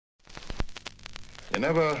You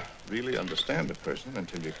never really understand a person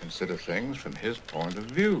until you consider things from his point of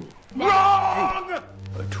view. Wrong!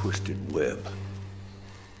 A twisted web.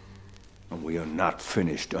 And we are not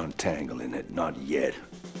finished untangling it, not yet.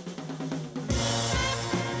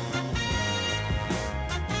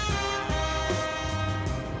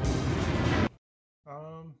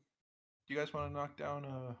 Do you guys want to knock down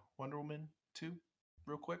Wonder Woman 2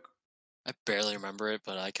 real quick? I barely remember it,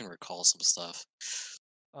 but I can recall some stuff.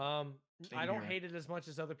 I don't hate it as much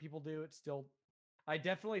as other people do. It's still, I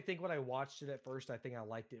definitely think when I watched it at first, I think I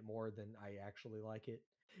liked it more than I actually like it.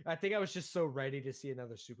 I think I was just so ready to see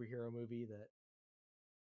another superhero movie that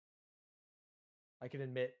I can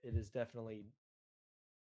admit it is definitely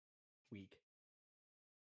weak.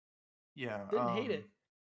 Yeah. Didn't hate it.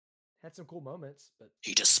 Had some cool moments, but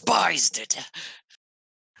he despised it.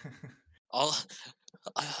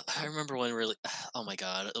 I remember when really, oh my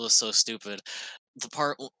god, it was so stupid. The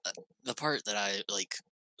part that I like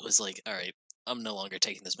was like, all right, I'm no longer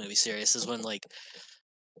taking this movie serious. Is when like,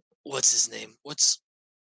 what's his name? What's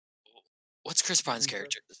Chris Pine's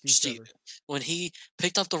character? Steve. When he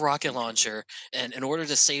picked up the rocket launcher, and in order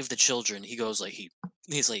to save the children, he goes like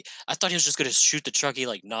he's like, I thought he was just gonna shoot the truck. He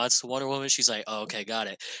like nods to Wonder Woman. She's like, oh, okay, got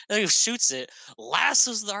it. And he shoots it,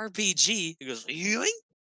 lassos the RPG. He goes, yoink.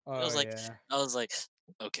 I was like,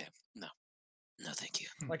 okay, no, thank you.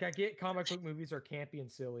 Like, I get comic book movies are campy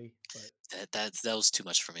and silly, but that was too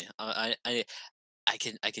much for me. I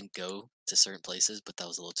can go to certain places, but that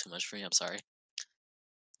was a little too much for me. I'm sorry.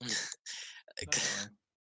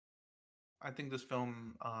 I think this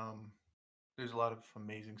film, there's a lot of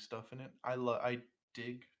amazing stuff in it. I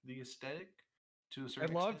dig the aesthetic to a certain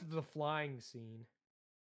extent. I loved the flying scene.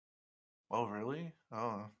 Oh, really?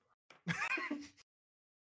 Oh.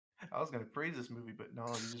 I was gonna praise this movie, but no,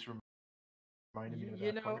 you just reminded me of that.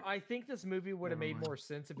 You know, I think this movie would have made more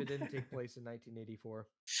sense if it didn't take place in 1984.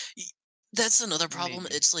 That's another problem.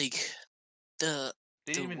 Maybe. It's like they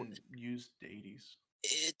didn't even use the 80s.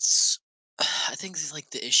 It's I think like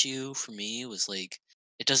the issue for me was like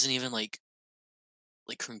it doesn't even like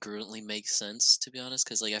congruently make sense, to be honest,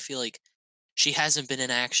 because like I feel like she hasn't been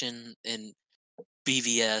in action in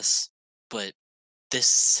BVS, but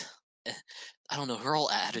this I don't know, her whole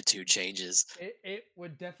attitude changes. It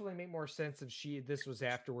would definitely make more sense if this was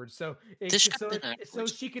afterwards. So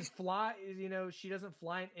she could fly. You know, she doesn't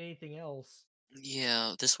fly in anything else.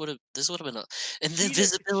 Yeah, this would have been and the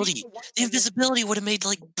invisibility would have made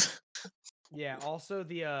like. Yeah. Also,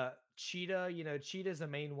 the Cheetah. You know, Cheetah's a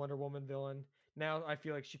main Wonder Woman villain. Now I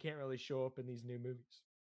feel like she can't really show up in these new movies.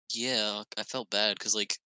 Yeah, I felt bad because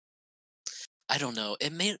like I don't know.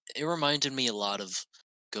 It reminded me a lot of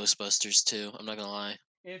Ghostbusters too. I'm not gonna lie.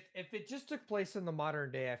 If it just took place in the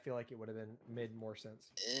modern day, I feel like it would have made more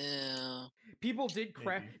sense. Yeah. People did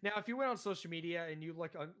crap. Now, if you went on social media and you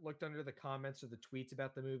looked under the comments or the tweets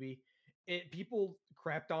about the movie, people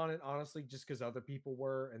crapped on it honestly just because other people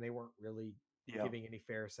were, and they weren't really giving any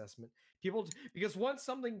fair assessment. Because once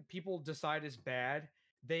something people decide is bad,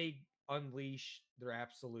 they unleash their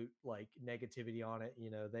absolute like negativity on it. You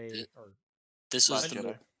know, they are. This was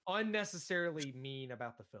the unnecessarily mean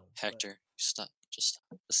about the film. Hector, stop. Just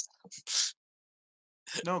stop.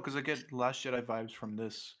 No, because I get Last Jedi vibes from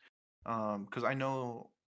this. Because I know,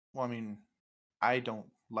 well, I mean, I don't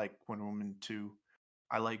like Wonder Woman 2.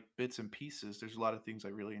 I like bits and pieces. There's a lot of things I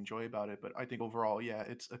really enjoy about it, but I think overall, yeah,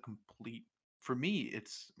 it's a complete. For me,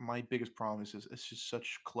 it's my biggest problem is it's just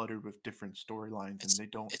such cluttered with different storylines, and they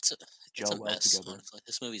don't gel well together. Honestly.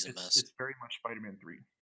 This movie's a mess. It's very much Spider-Man 3,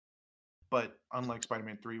 but unlike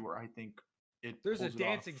Spider-Man 3, where I think there's a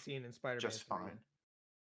dancing scene in Spider-Man just 3. fine.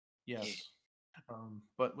 Yes,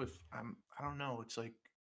 but with I don't know. It's like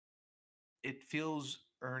it feels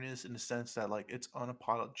earnest in the sense that like it's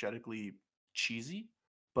unapologetically cheesy,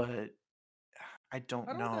 but I don't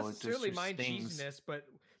know. I don't necessarily mind cheesiness, but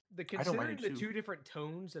considering the two different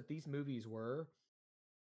tones that these movies were,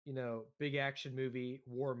 you know, big action movie,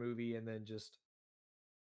 war movie, and then just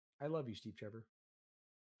I love you, Steve Trevor.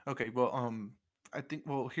 Okay, well, I think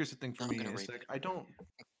here's the thing for me. It's like I don't.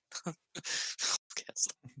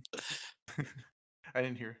 I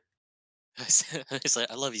didn't hear. It's like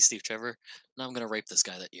I love you, Steve Trevor. Now I'm gonna rape this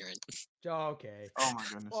guy that you're in. Oh, okay. Oh my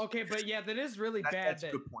goodness. Okay, but yeah, that is really bad. That's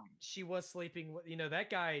a good point. She was sleeping with, you know, that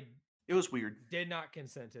guy. It was weird. Did not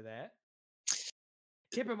consent to that.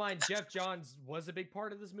 Keep in mind, Jeff Johns was a big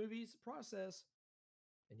part of this movie's process,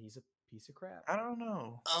 and he's a piece of crap. I don't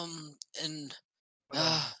know. And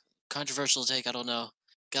controversial take. I don't know.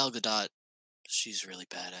 Gal Gadot, she's a really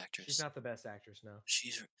bad actress. She's not the best actress, no.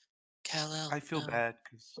 She's Kal-El. I feel bad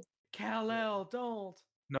because Kal-El, don't.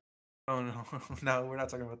 No, Oh no, no, we're not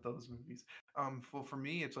talking about those movies. Well, for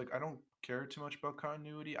me, it's like I don't care too much about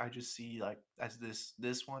continuity. I just see like as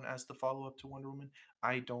this one as the follow up to Wonder Woman.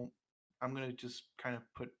 I don't. I'm gonna just kind of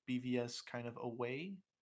put BVS kind of away.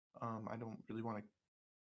 I don't really want to.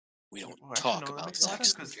 We don't Well, actually, talk no, that about makes No, Zack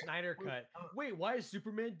sense that's the because Snyder. Snyder cut. Wait, why is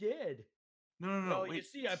Superman dead? no, no, no, Well, you wait.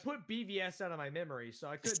 see, I put BVS out of my memory, so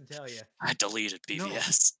I couldn't tell you. I deleted No.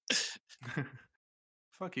 BVS.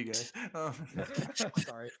 Fuck you guys.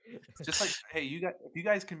 Sorry. Just like, hey, if you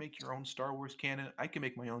guys can make your own Star Wars canon, I can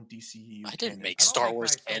make my own DCEU I didn't canon. make I don't Star make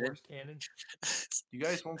Wars my Star canon. Wars canon. You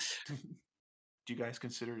guys won't. Do you guys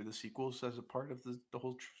consider the sequels as a part of the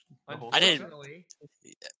whole? The whole I didn't- Unfortunately,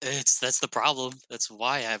 That's the problem. That's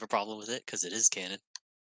why I have a problem with it, because it is canon.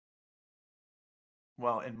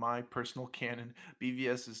 Well, in my personal canon,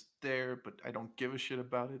 BVS is there, but I don't give a shit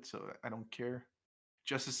about it, so I don't care.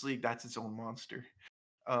 Justice League, that's its own monster.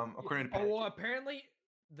 According to oh well, Patrick, apparently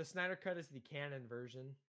the Snyder cut is the canon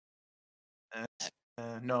version.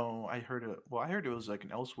 no, I heard it. Well, I heard it was like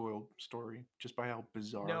an Elseworld story, just by how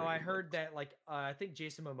bizarre. No, I it heard looks. that like I think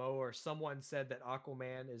Jason Momoa or someone said that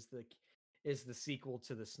Aquaman is the sequel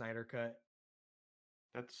to the Snyder cut.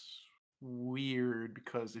 That's weird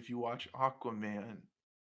because if you watch Aquaman,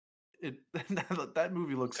 it that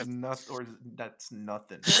movie looks Okay. nothing, or that's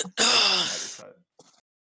nothing like the Snyder cut.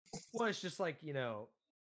 Well, it's just like he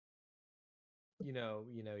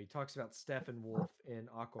talks about Steppenwolf in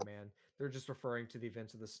Aquaman. They're just referring to the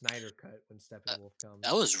events of the Snyder cut when Steppenwolf comes.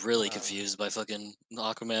 I was really confused by fucking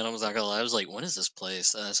Aquaman. I was not gonna lie. I was like, when is this place?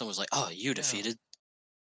 Someone was like, oh, you defeated.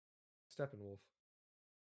 Steppenwolf.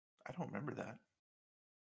 I don't remember that.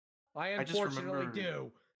 I I just unfortunately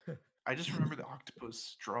remember- do. I just remember the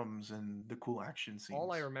octopus drums and the cool action scenes.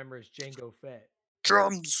 All I remember is Django Fett.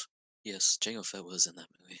 Drums. Yes, Jango Fett was in that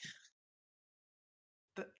movie.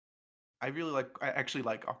 I actually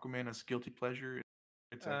like Aquaman as guilty pleasure.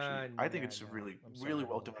 It's actually I think it's a no, really I'm really sorry.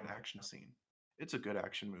 well done action scene. It's a good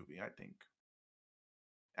action movie, I think.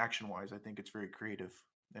 Action wise, I think it's very creative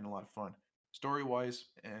and a lot of fun. Story wise,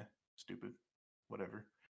 stupid, whatever.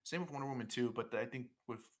 Same with Wonder Woman 2, but I think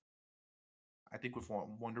with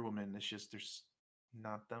Wonder Woman, it's just there's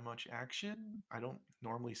not that much action. I don't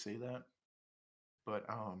normally say that, but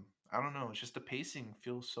I don't know. It's just the pacing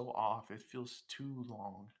feels so off. It feels too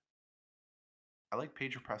long. I like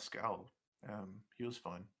Pedro Pascal. He was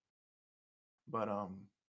fun, but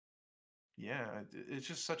yeah, it's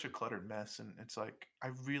just such a cluttered mess, and it's like I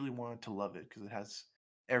really wanted to love it because it has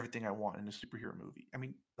everything I want in a superhero movie. I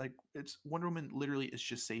mean, like it's Wonder Woman literally is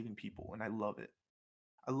just saving people, and I love it.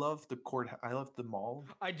 I love the court. I love the mall.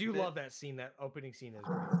 I do bit. love that scene. That opening scene is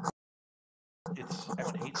great.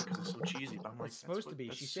 Everyone hates it because it's so cheesy, but I'm like, It's supposed to be.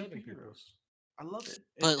 That's She's saving people. superheroes. I love it.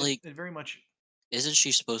 But, like- it very much. Isn't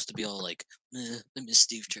she supposed to be all like, I miss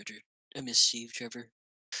Steve Trevor. I miss Steve Trevor.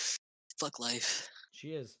 Fuck life. She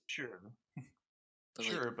is. Sure, But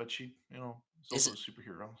sure, like, but she, is Is also a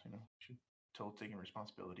superhero. She's still taking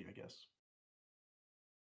responsibility, I guess.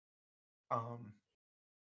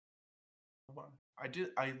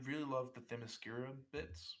 I really love the Themyscira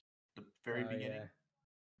bits. The very beginning. Yeah.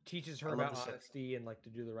 Teaches I her love about the set. honesty and like to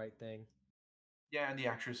do the right thing. Yeah, and the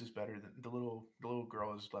actress is better than the little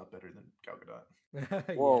girl is a lot better than Gal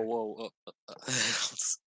Gadot. whoa.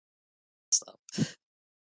 Stop.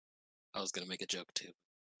 I was gonna make a joke too.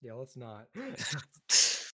 Yeah, let's not.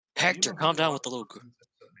 Hector, don't calm have to down watch with the little. this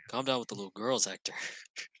episode, man. Calm down with the little girls, Hector.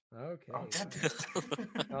 Okay. Oh,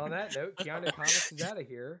 goddamn. On that note, Keanu Comics is out of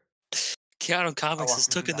here. Keanu Comics walk has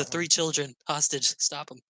you through taken the that 3 one. children hostage. Stop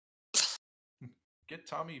them. Get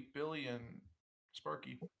Tommy, Billy, and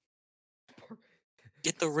Sparky.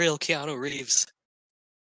 Get the real Keanu Reeves.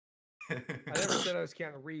 I never said I was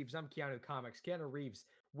Keanu Reeves. I'm Keanu Comics. Keanu Reeves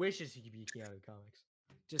wishes he could be Keanu Comics.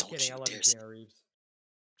 Just Don't kidding. you I love you, dare say- Keanu Reeves.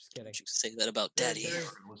 Just kidding. Don't you say that about There- Daddy.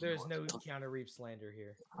 there's no Keanu Reeves slander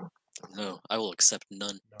here. No, I will accept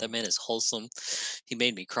none. That No. man is wholesome. He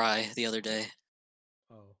made me cry the other day.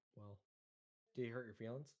 Oh, well. Did he hurt your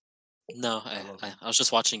feelings? No, I love him. I was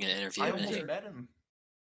just watching an interview. I and almost he- met him.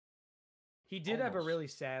 He did have a Almost. really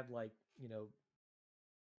sad, like,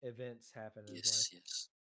 events happen in his life. yes.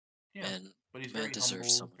 Yeah, And but he's man very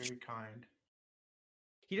deserves humble, so much. very kind.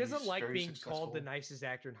 He doesn't He's like very being called the successful. nicest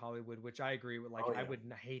actor in Hollywood, which I agree with. Like, Oh, I yeah. would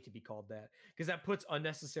hate to be called that because that puts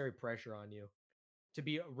unnecessary pressure on you to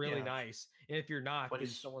be really Yeah. nice. And if you're not, But then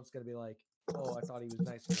he's- someone's gonna be like, "Oh, I thought he was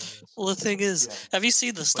nicer than this." Well, the thing is, Yeah. have you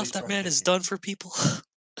seen the stuff he's that man has breathtaking. done for people?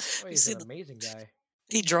 Oh, you he's see an amazing guy.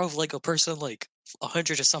 he drove like a person like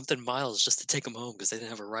 100 or something miles just to take him home because they didn't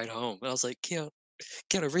have a ride home. And I was like, Keanu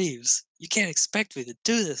Reeves, you can't expect me to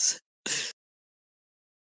do this.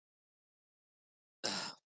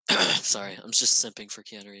 Sorry, I'm just simping for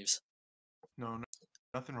Keanu Reeves. No,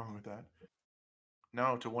 nothing wrong with that.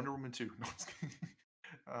 No, to Wonder Woman 2. No, just kidding.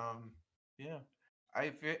 Yeah.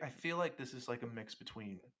 I feel like this is like a mix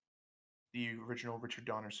between the original Richard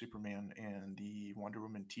Donner Superman and the Wonder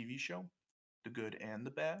Woman TV show, the good and the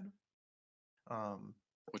bad.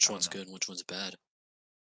 Which I don't one's know. good and which one's bad?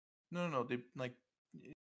 No, they like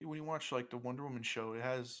when you watch like the Wonder Woman show, it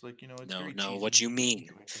has like it's No, very no, cheesy. what you and mean?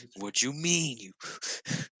 enjoy it 'cause it's What you mean? You.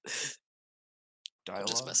 I'm just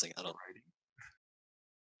dialogue, messing. I don't. writing.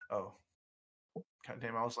 Oh, god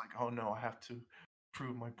damn! I was like, oh no, I have to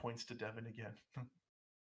prove my points to Devin again.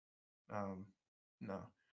 No.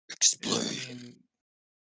 I Explain. mean,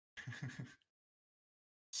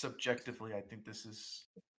 subjectively, I think this is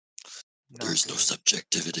not There's no good.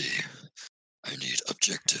 subjectivity. I need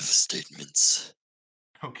objective statements.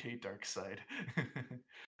 Okay, dark side.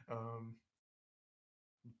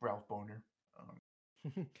 Ralph Boner.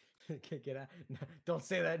 Get out! Don't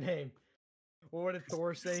say that name. What did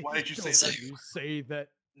Thor say? Why did you say Don't that? you say that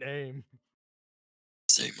name?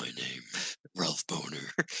 Say my name, Ralph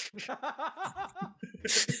Boner.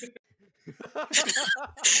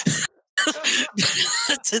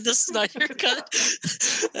 That's in the Snyder cut.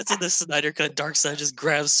 That's in the Snyder cut. Darkseid just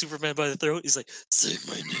grabs Superman by the throat. He's like, "Say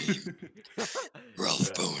my name,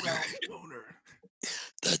 Ralph Boner." Ralph Boner.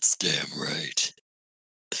 That's damn right.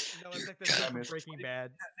 No, it's You're like the name goddamn from Breaking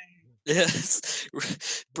Bad. Yes,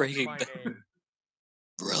 Breaking My Bad. name.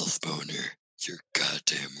 Ralph Boner. You're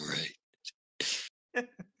goddamn right.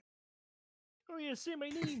 Oh yeah, say my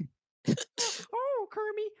name. Oh,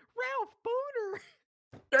 Kermie, Ralph Boner.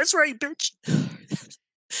 That's right, bitch.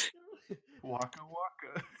 Waka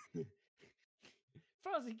Waka.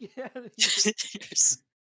 Fozzie, get out of here. Yes.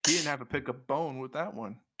 He didn't have to pick a bone with that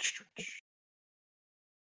one.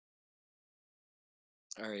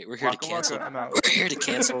 All right, we're here to Waka cancel. Waka, I'm out. We're here to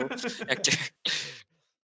cancel Hector.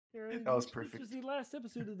 That was perfect. This was the last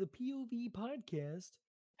episode of the POV podcast.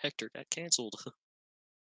 Hector got canceled.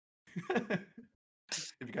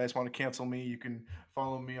 If you guys want to cancel me, you can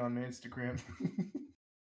follow me on Instagram.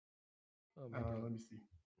 Oh my god. Let me see.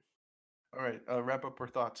 All right, wrap up our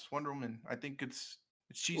thoughts. Wonder Woman. I think it's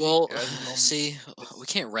cheesy. Well, it has its moments, see, we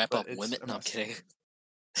can't wrap but up it's women. a No, I'm mess. kidding.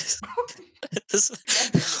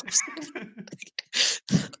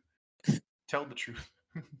 Tell the truth.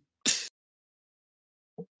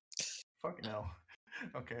 Fucking hell.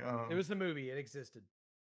 Okay. It was the movie. It existed.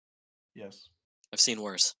 Yes. I've seen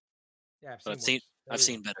worse, Yeah, but worse. There I've you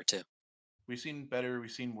seen go. better too. We've seen better.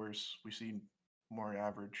 We've seen worse. We've seen more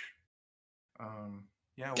average.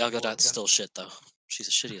 Yeah. Gal well, I Gadot's guess- still shit though. She's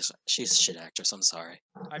a shit actress. I'm sorry.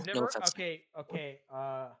 I've No never. offense. Okay.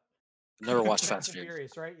 Never watched Fast Fast and and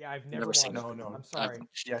Furious. Furious, right? Yeah, I've Never never seen watched it. it. No. I'm sorry.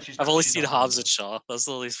 Yeah, she's. I've only she's seen not Hobbs in and it. Shaw. That's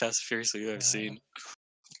the only Fast and Furious movie I've seen.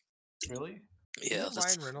 Really? Yeah, Isn't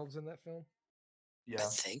that's. Ryan Reynolds in that film? Yeah. I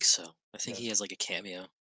think so. I think he Yes. has like a cameo.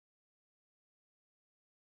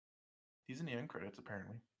 He's in the end credits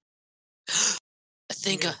apparently. I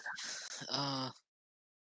think. Yes.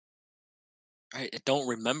 I don't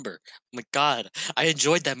remember. Oh my God, I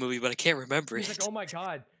enjoyed that movie, but I can't remember He's it. like, oh my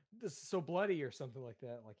god, this is so bloody, or something like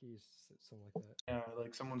that. Like he's something like that. Yeah,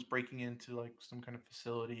 like someone's breaking into like some kind of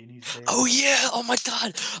facility and he's there. Oh yeah! Oh my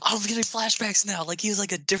God, I'm getting flashbacks now. Like he was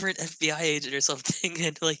like a different FBI agent or something,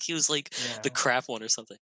 and like he was like the Yeah. crap one or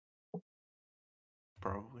something.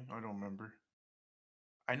 Probably. I don't remember.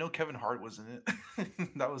 I know Kevin Hart was in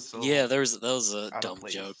it. That was so. Yeah, that was a out of dumb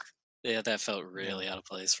place. joke. Yeah, that felt really Yeah. out of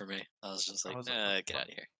place for me. I was just I like, was like, get out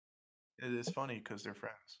of here. It is funny because they're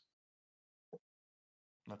friends.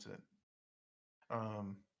 That's it.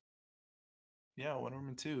 Yeah, Wonder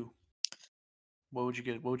Woman 2. What would you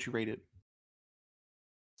get? What would you rate it?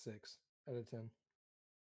 6 out of 10.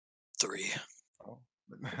 3. Oh.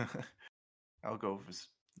 I'll go with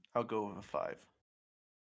a 5.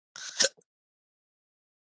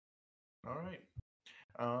 All right.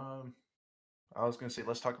 I was gonna say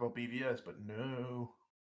let's talk about BVS, but no.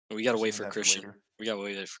 We gotta We're wait saving for that Christian. later. We gotta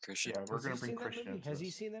wait for Christian. Yeah, we're Has gonna he bring seen that Christian movie? into Has he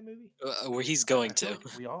this. seen that movie? Where he's I going feel to.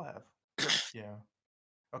 like we all have. Yeah.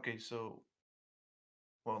 Okay, so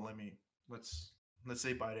well, let's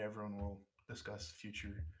say bye to everyone. We'll discuss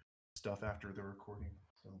future stuff after the recording.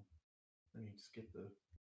 So let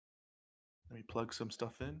me plug some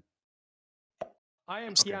stuff in. I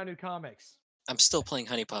am Okay. Keanu Comics. I'm still playing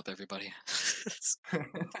Honey Pop, everybody.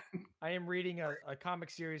 I am reading a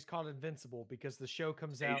comic series called Invincible because the show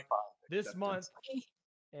comes Stage out 5 this acceptance. month,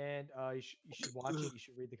 and you should watch it. You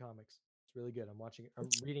should read the comics. It's really good. I'm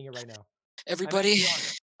reading it right now. Everybody.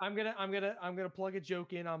 I'm gonna plug a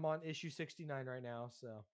joke in. I'm on issue 69 right now,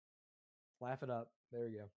 so laugh it up. There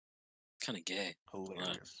we go. Kind of gay.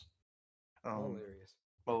 Hilarious. Hilarious.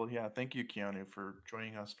 Well, yeah, thank you, Keanu, for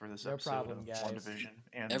joining us for this No episode problem, of guys. WandaVision.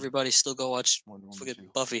 And Everybody still go watch Wonder Woman fucking 2.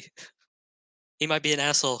 Buffy. He might be an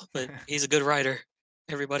asshole, but he's a good writer.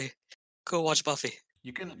 Everybody, go watch Buffy.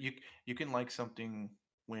 You can like something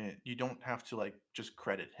when you don't have to like just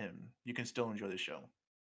credit him. You can still enjoy the show.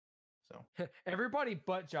 So Everybody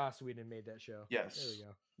but Joss Whedon made that show. yes, There we go.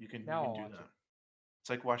 you can Now I'll do watch that. it. It's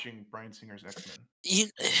like watching Bryan Singer's X-Men. You,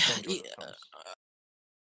 You can still enjoy those films.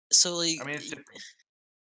 so like, I mean, it's different.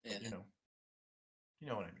 yeah, You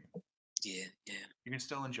know what I mean. yeah. You can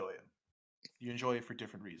still enjoy it. You enjoy it for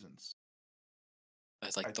different reasons. I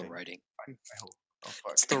like I the think. writing. I hope. Oh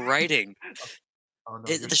fuck. It's the writing. Oh no,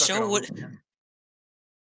 It- you're the stuck show on would. again.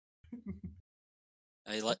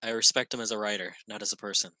 I respect him as a writer, not as a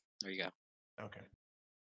person. There you go. Okay,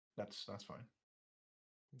 that's fine.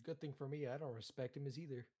 Good thing for me, I don't respect him as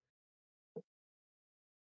either.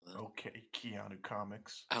 Okay, Keanu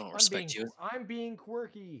Comics. I don't respect you. I'm being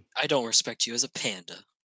quirky. I don't respect you as a panda.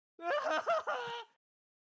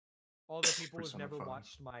 All the people who've Persona never 5.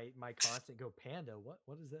 watched my content go, Panda, what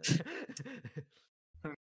is that?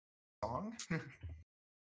 Song?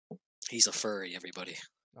 He's a furry, everybody.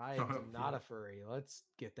 I am not a furry. Let's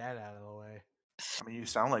get that out of the way. I mean, you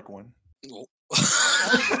sound like one. Oh.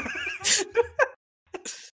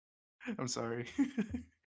 I'm sorry.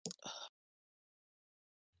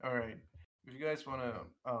 All right. If you guys want to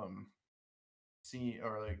see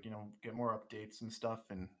or like get more updates and stuff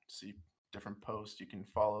and see different posts, you can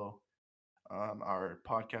follow our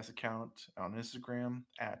podcast account on Instagram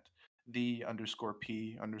at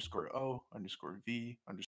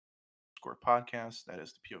the_P_O_V_podcast. That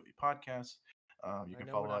is the POV podcast. You I can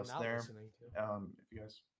know follow what I'm us not there. listening to. If you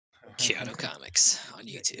guys Keanu Comics on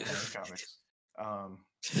Yeah, YouTube. Keanu Comics.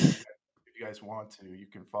 If you guys want to, you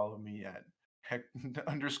can follow me at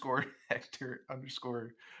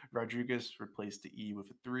 _Hector_Rodriguez. Replace the E with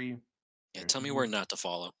a 3. Yeah, There's tell me me. where not to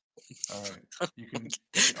follow. All right. You can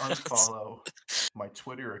unfollow my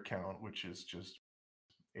Twitter account, which is just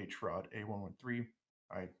HROD_A113.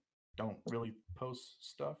 I don't really post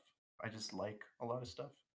stuff. I just like a lot of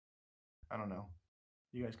stuff. I don't know.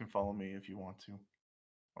 You guys can follow me if you want to,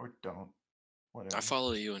 or don't. Whatever. I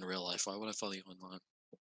follow you in real life. Why would I follow you online?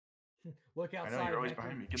 Look I outside. know you're always Hector.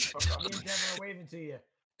 behind me. Get the fuck off. Me and Devin are waving to you.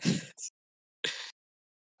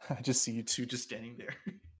 I just see you two just standing there.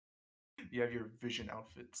 You have your vision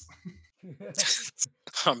outfits.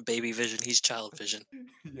 I'm baby vision. He's child vision.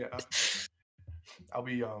 Yeah. I'll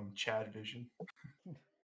be Chad Vision.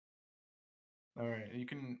 All right. You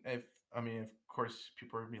can of course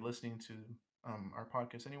people are gonna be listening to our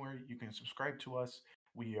podcast anywhere. You can subscribe to us.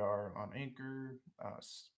 We are on Anchor,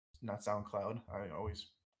 not SoundCloud. I always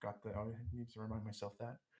I need to remind myself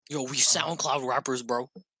that. Yo, we SoundCloud rappers, bro.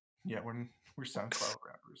 Yeah, we're SoundCloud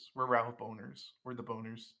rappers. We're Ralph Boners. We're the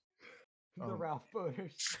Boners. The Ralph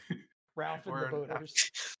Boners. Ralph and We're the an Boners.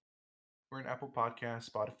 We're an Apple Podcast,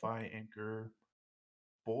 Spotify, Anchor,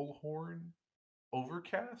 Bullhorn,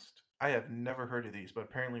 Overcast. I have never heard of these, but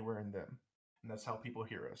apparently we're in them, and that's how people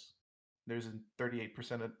hear us. There's a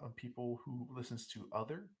 38% of people who listens to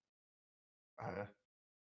other.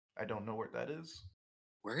 I don't know where that is.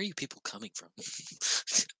 Where are you people coming from?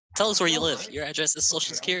 Tell us where you know, live, right? your address, and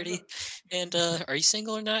social Okay, security, and are you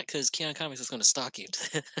single or not? Because Keanu Comics is going to stalk you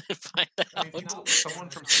to find I mean, out. someone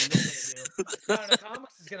from Sweden. Keanu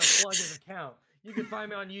Comics is gonna plug his account. You can find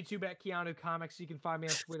me on YouTube at Keanu Comics. You can find me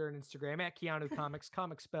on Twitter and Instagram at Keanu Comics.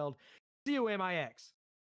 Comics spelled COMIX.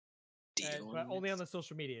 But only on the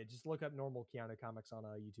social media. Just look up normal Keanu Comics on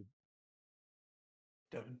YouTube.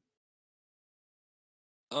 Devin.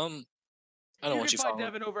 I don't want you can find following.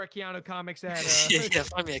 Devin over at Keanu Comics at yeah,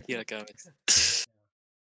 find me at Keanu Comics.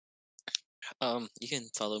 You can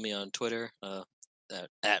follow me on Twitter,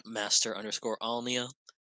 at master_alnia.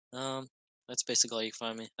 That's basically how you can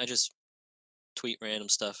find me. I just tweet random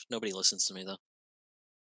stuff. Nobody listens to me though.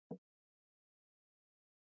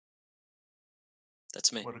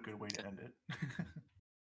 That's me. What a good way to end it.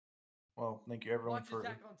 Well, thank you everyone Watch for.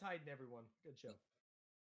 Attack on Titan, everyone. Good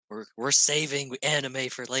show. We're saving anime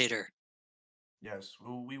for later. Yes,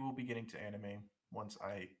 we will be getting to anime once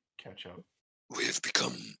I catch up. We have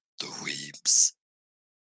become the weebs.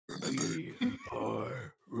 Remember, We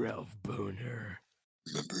are Ralph Boner.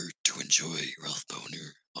 remember to enjoy Ralph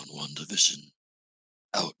Boner on WandaVision.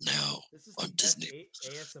 Out now This is on the best Disney.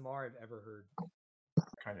 ASMR I've ever heard.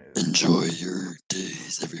 Kind of. Enjoy your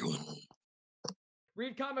days, everyone.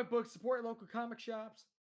 Read comic books, support local comic shops.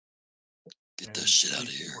 Get that shit out of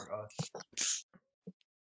here.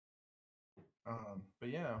 But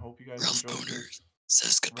yeah, I hope you guys Ralph enjoyed Boner this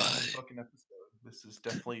says random goodbye. fucking episode. This is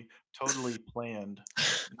definitely totally planned,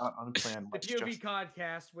 not unplanned. The Like POV just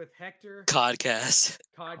Codcast with Hector. Codcast.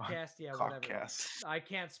 Codcast, yeah, whatever. Cockcast. I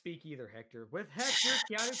can't speak either, Hector. With Hector,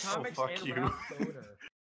 Keanu Comics, fuck and you. Ralph Boner.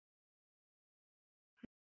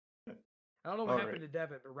 I don't know what All happened right. to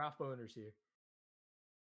Devin, but Ralph Boner's here.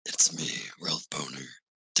 It's me, Ralph Boner.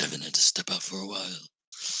 Devin had to step out for a while.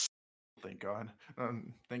 Thank God.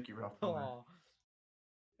 Thank you, Ralph. Boner. Aw.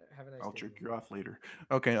 Have a nice I'll day. jerk you off later.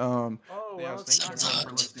 Okay. Oh, Yeah, well, thank you it's everyone not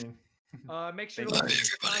for listening. Make sure to Thank listen you.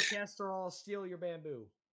 to the everybody. podcast or I'll steal your bamboo.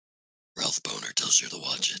 Ralph Boner tells you to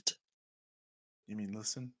watch it. You mean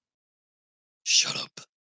listen? Shut up.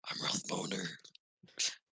 I'm Ralph Boner.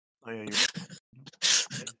 Oh yeah,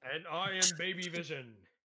 And I am Baby Vision.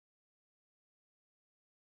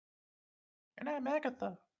 and I'm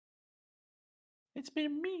Agatha. It's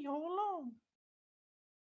been me all along.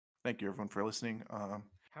 Thank you everyone for listening.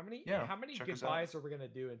 How many Yeah, how many check us goodbyes are we gonna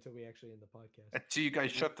do until we actually end the podcast? until you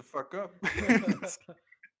guys shut the fuck up.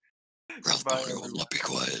 Ralph Bye, Boner will everyone. not be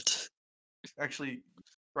quiet. Actually,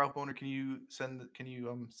 Ralph Boner, can you send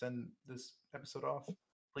this episode off?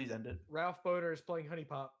 Please end it. Ralph Boner is playing Honey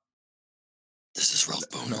Pop. This is Ralph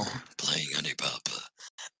Boner No. playing Honey Pop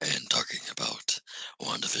and talking about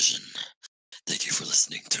WandaVision. Thank you for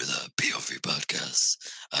listening to the POV podcast.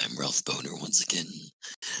 I'm Ralph Boner once again.